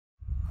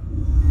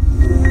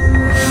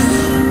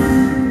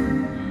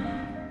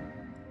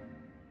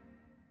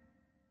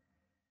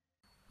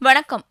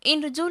வணக்கம்.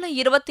 இன்று ஜூலை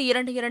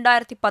 22,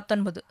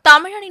 2019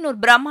 தமிழனின் ஒரு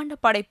பிரம்மாண்ட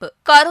படைப்பு.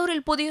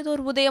 கரூரில்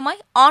புதியதோர் உதயமாய்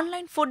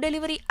online food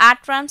delivery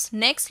ஆட்ராம்ஸ்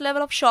next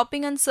level of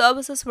shopping and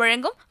services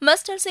வழங்கும்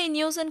Mr.Che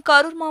நியூஸ் அண்ட்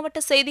கரூர்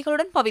மாவட்ட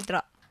செய்திகளுடன்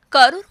பவித்ரா.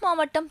 கரூர்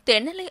மாவட்டம்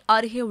தென்னலை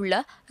அருகே உள்ள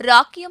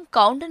ராக்கியம்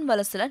கவுண்டன்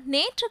வலசுல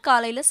நேற்று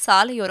காலையில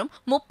சாலையோரம்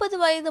 30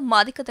 வயது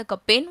மதிக்கத்தக்க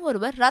பெண்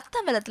ஒருவர்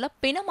ரத்த வெள்ளத்துல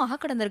பிணமாக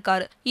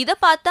கிடந்திருக்காரு. இத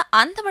பார்த்த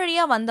அந்த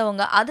வழியா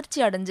வந்தவங்க அதிர்ச்சி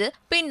அடைஞ்சு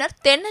பின்னர்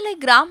தென்னலை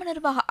கிராம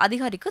நிர்வாக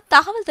அதிகாரிக்கு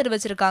தகவல்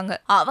தெரிவிச்சிருக்காங்க.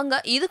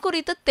 அவங்க இது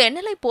குறித்து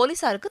தென்னலை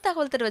போலீசாருக்கு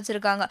தகவல்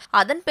தெரிவிச்சிருக்காங்க.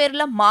 அதன்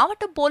பேர்ல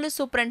மாவட்ட police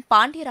superintendent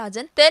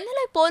Pandiarajan,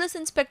 தென்னலை police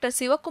inspector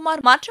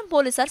Sivakumar மற்றும்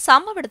போலீசார்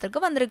சம்பவ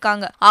இடத்திற்கு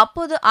வந்திருக்காங்க.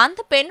 அப்போது அந்த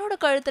பெண்ணோட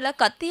கழுத்துல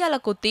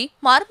கத்தியால குத்தி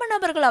மர்ம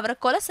நபர்கள் அவரை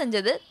கொலை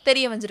செஞ்சது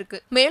தெரிய வந்திருக்கு.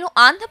 மேலும்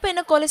அந்த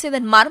பெண்ணை கொலை செய்த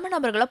மர்ம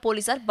நபர்களை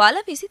போலீசார்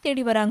வலை வீசி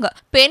தேடி வராங்க.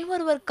 பெண்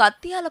ஒருவர்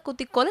கத்தியால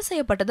குத்தி கொலை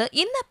செய்யப்பட்டது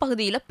இந்த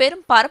பகுதியில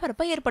பெரும்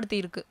பரபரப்பை ஏற்படுத்தி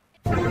இருக்கு.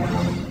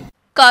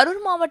 கரூர்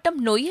மாவட்டம்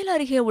நொய்யல்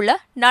அருகே உள்ள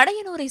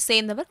நடையனூரை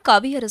சேர்ந்தவர்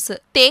கவியரசு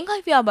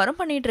தேங்காய் வியாபாரம்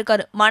பண்ணிட்டு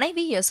இருக்காரு.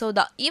 மனைவி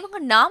யசோதா. இவங்க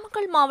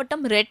நாமக்கல்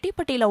மாவட்டம்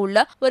ரெட்டிப்பட்டியில உள்ள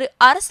ஒரு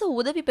அரசு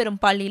உதவி பெறும்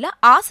பள்ளியில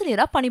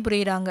ஆசிரியரா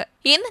பணிபுரியுறாங்க.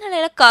 இந்த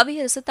நிலையில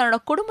கவியரசு தன்னோட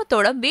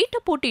குடும்பத்தோட வீட்டை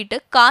பூட்டிட்டு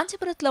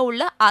காஞ்சிபுரத்துல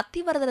உள்ள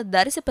அத்திவரதரை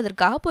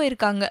தரிசிப்பதற்காக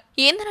போயிருக்காங்க.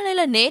 இந்த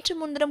நிலையில நேற்று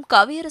முன்தினம்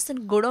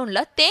கவியரசின்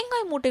குடோன்ல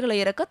தேங்காய் மூட்டைகளை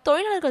இறக்க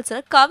தொழிலாளர்கள்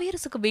சிலர்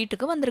கவியரசுக்கு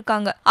வீட்டுக்கு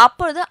வந்திருக்காங்க.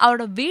 அப்பொழுது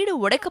அவரோட வீடு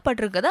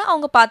உடைக்கப்பட்டிருக்கத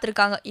அவங்க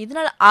பாத்திருக்காங்க.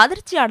 இதனால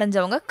அதிர்ச்சி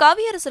அடைஞ்சவங்க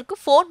கவியரசுக்கு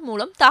போன்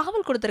மூலம்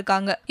தகவல்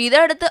கொடுத்திருக்காங்க.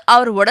 இதடுத்து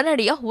அவர்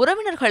உடனடியா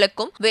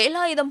உறவினர்களுக்கும்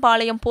வேலாயுதம்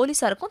பாளையம்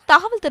போலீசாருக்கும்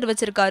தகவல்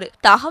தெரிவிச்சிருக்காரு.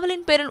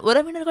 தகவலின் பேரில்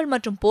உறவினர்கள்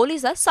மற்றும்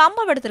போலீசார்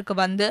சம்பவ இடத்திற்கு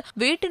வந்து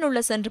வீட்டினுள்ள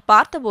சென்று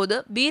பார்த்தபோது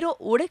பீரோ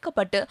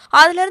உடைக்கப்பட்டு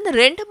அதிலிருந்து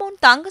 2 பவுன்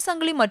தங்க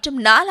சங்கிலி மற்றும்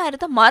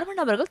 4000 மர்ம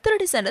நபர்கள்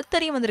திருடி சென்று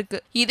தெரிய வந்திருக்கு.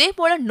 இதே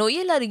போல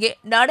நொய்யல் அருகே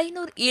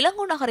நடையனூர்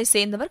இளங்கோ நகரை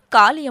சேர்ந்தவர்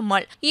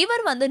காளியம்மாள்.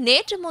 இவர்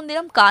நேற்று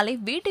முன்தினம் காலை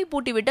வீட்டை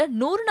பூட்டிவிட்டு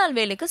 100 நாள்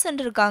வேலைக்கு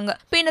சென்றிருக்காங்க.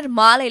 பின்னர்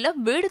மாலையில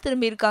வீடு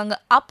திரும்பி இருக்காங்க.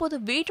 அப்போது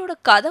வீட்டோட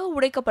கதவு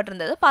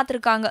உடைக்கப்பட்டிருந்ததை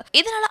பார்த்திருக்காங்க.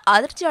 இதனால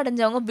அதிர்ச்சி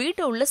அடைஞ்சவங்க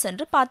வீட்டு உள்ள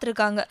சென்று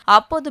பார்த்திருக்காங்க.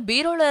 அப்போது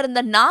பீரோல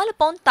இருந்த 4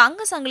 பவுன் தங்க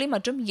சங்கிலி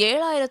மற்றும்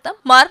 7000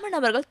 மர்ம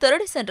நபர்கள்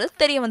திருடி சென்றது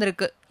தெரிய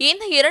வந்திருக்கு.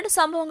 இந்த 2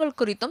 சம்பவங்கள்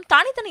குறித்தும்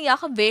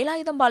தனித்தனியாக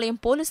வேலாயுதம்பாளையம்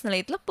போலீஸ்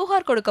நிலையத்துல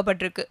புகார்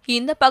கொடுக்கப்பட்டிருக்கு.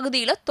 இந்த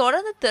பகுதியில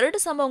தொடர்ந்து திருடு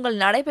சம்பவங்கள்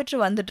நடைபெற்று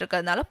வந்துட்டு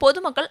இருக்கிறதுனால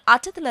பொதுமக்கள்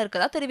அச்சத்துல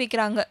இருக்கதா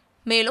தெரிவிக்கிறாங்க.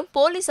 மேலும்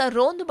போலீசார்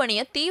ரோந்து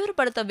பணியை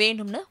தீவிரப்படுத்த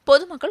வேண்டும்னு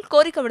பொதுமக்கள்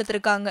கோரிக்கை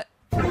விடுத்திருக்காங்க.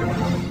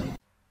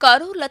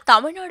 கரூர்ல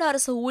தமிழ்நாடு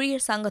அரசு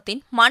ஊழியர்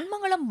சங்கத்தின்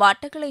மண்மங்கலம்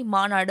வட்டக்கிளை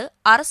மாநாடு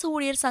அரசு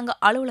ஊழியர் சங்க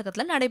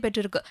அலுவலகத்துல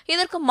நடைபெற்றிருக்கு.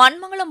 இதற்கு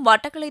மண்மங்கலம்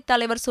வட்டக்கிளை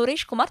தலைவர்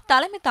சுரேஷ்குமார்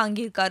தலைமை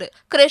தாங்கியிருக்காரு.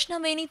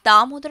 கிருஷ்ணவேணி,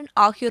 தாமோதரன்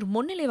ஆகியோர்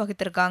முன்னிலை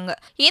வகித்திருக்காங்க.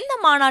 இந்த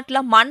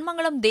மாநாட்டுல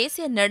மண்மங்கலம்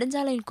தேசிய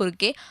நெடுஞ்சாலையின்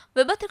குறுக்கே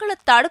விபத்துகளை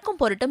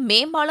தடுக்கும் பொருட்டு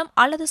மேம்பாலம்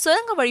அல்லது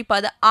சுரங்க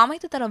வழிபாதை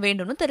அமைத்து தர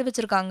வேண்டும்னு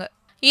தெரிவிச்சிருக்காங்க.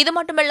 இது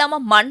மட்டுமில்லாம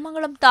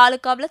மண்மங்கலம்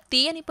தாலுகாவில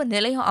தீயணைப்பு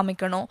நிலையம்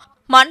அமைக்கணும்.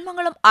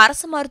 மண்மங்கலம்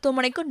அரசு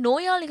மருத்துவமனைக்கு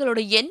நோயாளிகளோட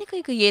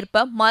எண்ணிக்கைக்கு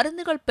ஏற்ப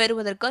மருந்துகள்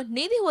பெறுவதற்கு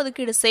நிதி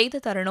ஒதுக்கீடு செய்து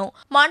தரணும்.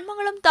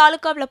 மண்மங்கலம்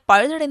தாலுகாவில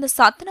பழுதடைந்த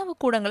சத்துணவு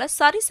கூடங்களை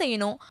சரி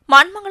செய்யணும்.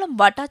 மண்மங்கலம்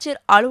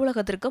வட்டாட்சியர்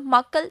அலுவலகத்திற்கு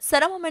மக்கள்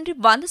சிரமமின்றி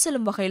வந்து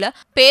செல்லும் வகையில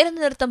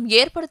பேருந்து நிறுத்தம்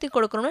ஏற்படுத்தி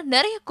கொடுக்கணும்னு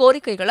நிறைய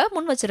கோரிக்கைகளை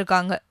முன்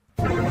வச்சிருக்காங்க.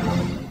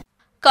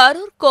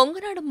 கரூர்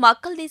கொங்குநாடு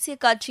மக்கள் தேசிய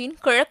கட்சியின்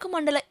கிழக்கு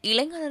மண்டல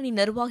இளைஞரணி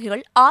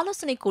நிர்வாகிகள்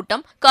ஆலோசனை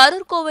கூட்டம்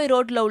கரூர் கோவை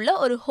ரோட்ல உள்ள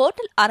ஒரு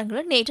ஹோட்டல்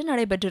அரங்கில் நேற்று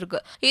நடைபெற்றிருக்கு.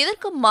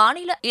 இதற்கு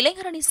மாநில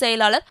இளைஞரணி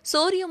செயலாளர்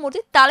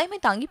சூரியமூர்த்தி தலைமை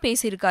தாங்கி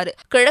பேசியிருக்காரு.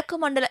 கிழக்கு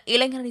மண்டல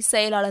இளைஞரணி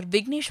செயலாளர்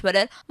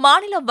விக்னேஸ்வரர்,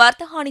 மாநில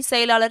வர்த்தகாணி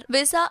செயலாளர்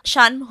விசா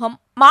சண்முகம்,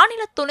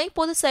 மாநில துணை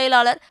பொதுச்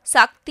செயலாளர்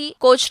சக்தி,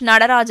 கோச்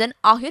நடராஜன்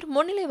ஆகியோர்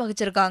முன்னிலை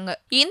வகிச்சிருக்காங்க.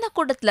 இந்த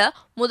கூட்டத்துல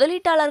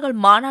முதலீட்டாளர்கள்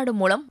மாநாடு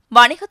மூலம்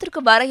வணிகத்திற்கு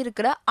வர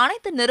இருக்கிற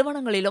அனைத்து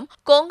நிறுவனங்களிலும்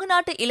கொங்கு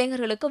நாட்டு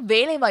இளைஞர்களுக்கு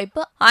வேலை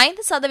வாய்ப்பு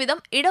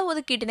 5%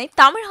 இடஒதுக்கீட்டினை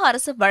தமிழக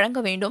அரசு வழங்க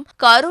வேண்டும்.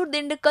 கரூர்,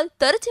 திண்டுக்கல்,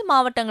 திருச்சி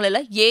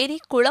மாவட்டங்களில ஏரி,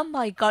 குளம்,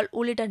 வாய்க்கால்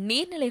உள்ளிட்ட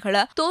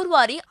நீர்நிலைகளை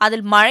தூர்வாரி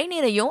அதில் மழை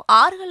நீரையும்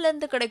ஆறுகள்ல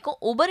இருந்து கிடைக்கும்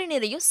உபரி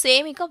நீரையும்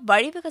சேமிக்க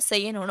வழிவகை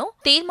செய்யணும்னு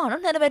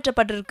தீர்மானம்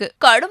நிறைவேற்றப்பட்டிருக்கு.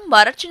 கடும்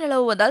வறட்சி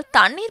நிலவுவதால்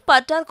தண்ணீர்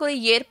பற்றாக்குறை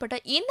ஏற்பட்ட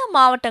இந்த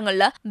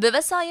மாவட்டங்கள்ல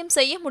விவசாயம்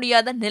செய்ய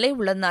முடியாத நிலை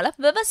உள்ளதுனால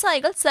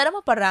விவசாயிகள்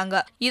சிரமப்படுறாங்க.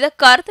 இத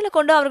கருத்துல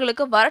கொண்டு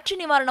அவர்களுக்கு வறட்சி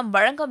நிவாரணம்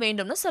வழங்க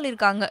வேண்டும்னு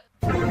சொல்லியிருக்காங்க.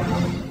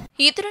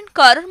 இத்துடன்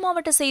கரூர்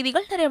மாவட்ட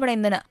செய்திகள்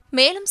நிறைவடைந்தன.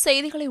 மேலும்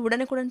செய்திகளை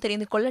உடனுக்குடன்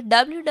தெரிந்து கொள்ள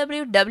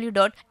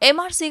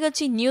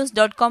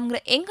www.mrchnews.com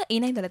எங்க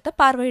இணையதளத்தை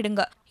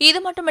பார்வையிடுங்க.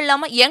 இது மட்டும்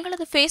இல்லாம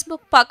எங்களது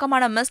Facebook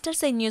பக்கமான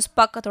Mr.Che நியூஸ்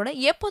பக்கத்தோட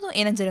எப்போதும்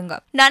இணைஞ்சிருங்க.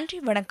 நன்றி,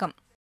 வணக்கம்.